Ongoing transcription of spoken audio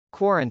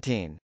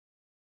Quarantine.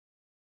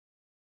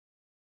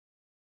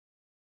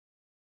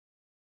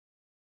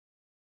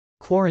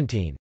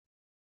 Quarantine.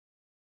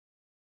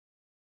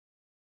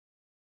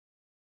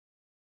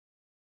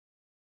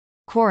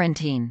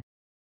 Quarantine.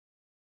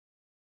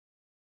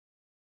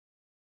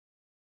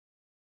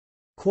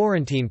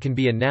 Quarantine can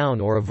be a noun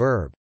or a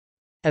verb.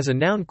 As a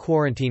noun,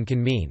 quarantine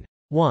can mean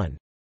 1.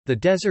 The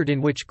desert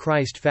in which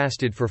Christ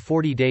fasted for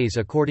 40 days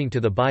according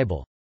to the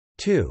Bible.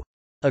 2.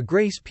 A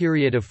grace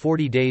period of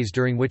 40 days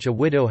during which a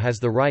widow has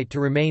the right to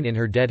remain in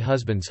her dead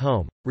husband's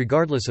home,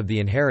 regardless of the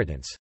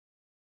inheritance.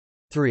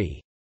 3.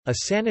 A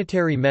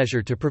sanitary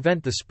measure to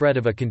prevent the spread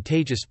of a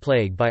contagious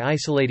plague by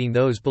isolating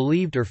those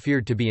believed or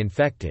feared to be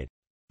infected.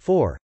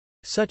 4.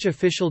 Such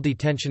official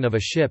detention of a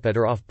ship at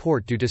or off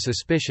port due to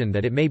suspicion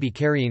that it may be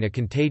carrying a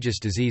contagious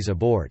disease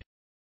aboard.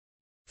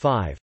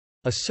 5.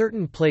 A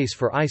certain place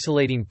for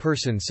isolating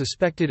persons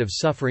suspected of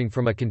suffering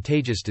from a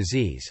contagious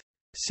disease.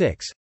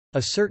 6.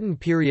 A certain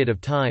period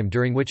of time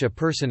during which a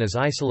person is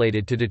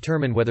isolated to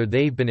determine whether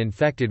they've been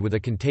infected with a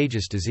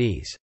contagious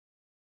disease.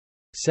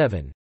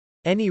 7.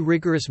 Any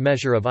rigorous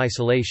measure of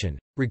isolation,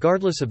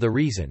 regardless of the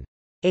reason.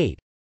 8.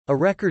 A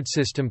record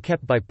system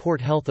kept by port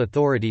health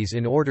authorities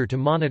in order to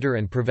monitor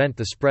and prevent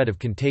the spread of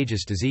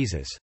contagious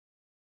diseases.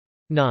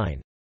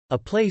 9. A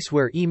place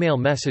where email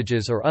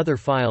messages or other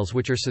files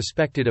which are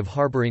suspected of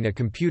harboring a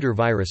computer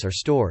virus are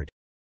stored.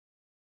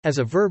 As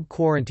a verb,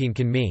 quarantine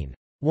can mean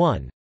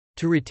 1.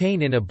 To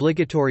retain in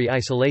obligatory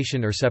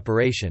isolation or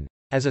separation,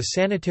 as a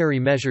sanitary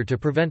measure to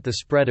prevent the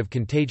spread of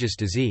contagious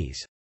disease.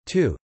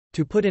 2.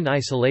 To put in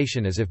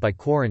isolation as if by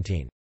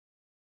quarantine.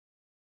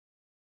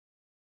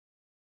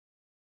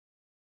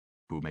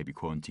 Who may be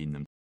quarantined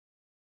them.